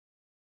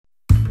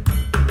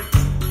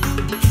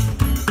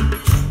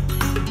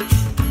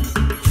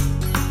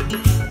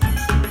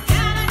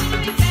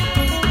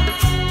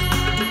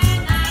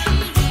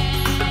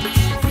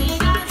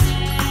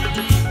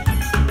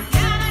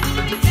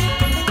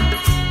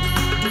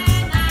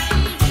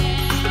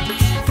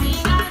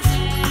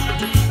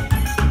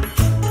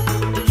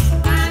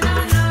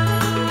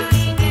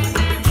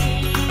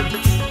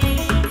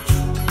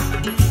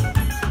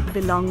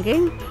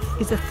Belonging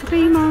is a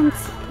 3-month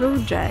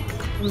project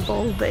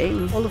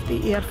involving all of the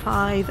Year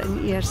 5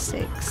 and Year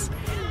 6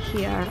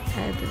 here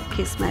at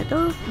Keys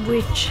Meadow,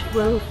 which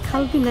will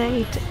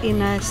culminate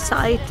in a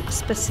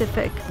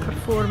site-specific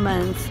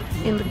performance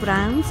in the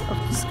grounds of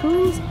the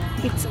schools.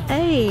 Its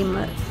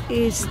aim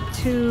is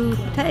to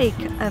take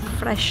a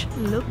fresh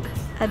look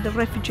at the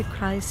refugee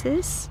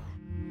crisis.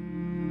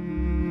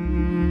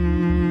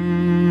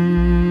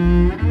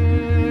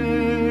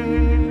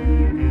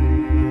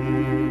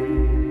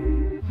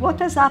 What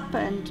has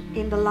happened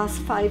in the last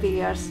 5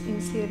 years in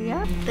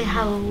Syria? They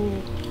have a war.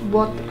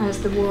 What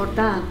has the war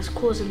done? It's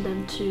causing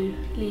them to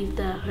leave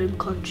their home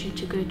country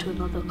to go to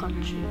another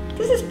country.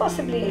 This is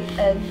possibly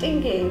a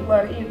dinghy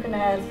where you can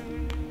have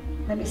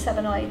maybe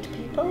 7 or 8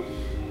 people,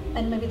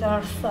 and maybe there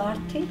are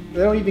 30.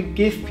 They don't even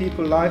give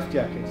people life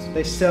jackets.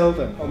 They sell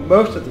them, or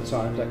most of the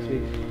times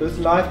actually. Those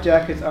life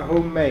jackets are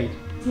homemade.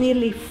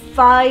 Nearly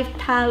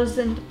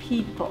 5,000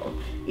 people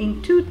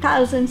in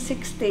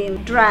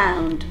 2016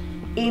 drowned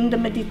in the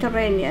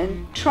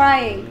Mediterranean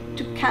trying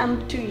to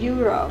come to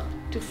Europe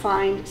to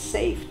find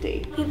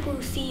safety.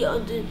 People see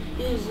on the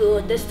news, or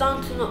they're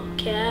starting to not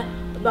care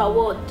about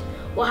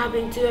what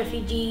happened to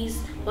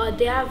refugees, but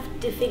they have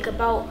to think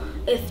about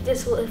if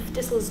this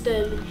was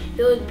done,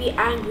 they would be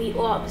angry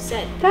or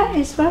upset. That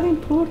is very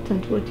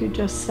important what you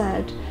just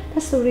said.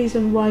 That's the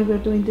reason why we're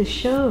doing this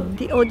show.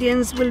 The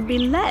audience will be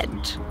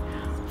led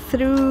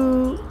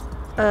through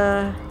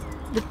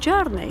the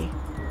journey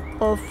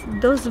of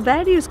those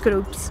various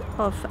groups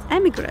of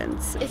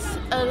immigrants. It's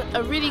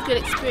a really good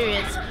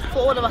experience for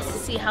all of us to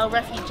see how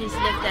refugees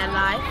live their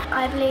life.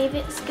 I believe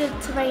it's good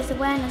to raise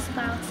awareness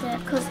about it,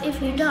 because if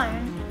we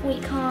don't, we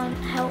can't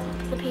help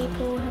the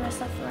people who are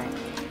suffering.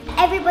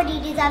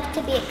 Everybody deserves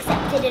to be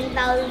accepted and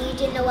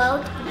valued in the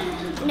world,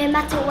 no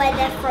matter where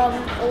they're from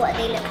or what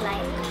they look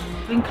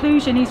like.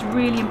 Inclusion is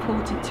really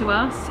important to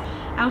us.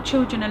 Our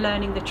children are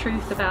learning the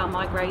truth about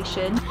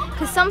migration.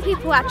 Because some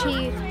people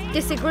actually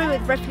disagree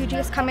with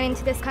refugees coming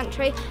into this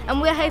country, and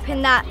we're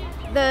hoping that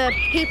the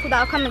people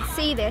that are coming to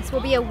see this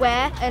will be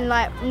aware and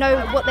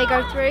know what they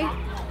go through.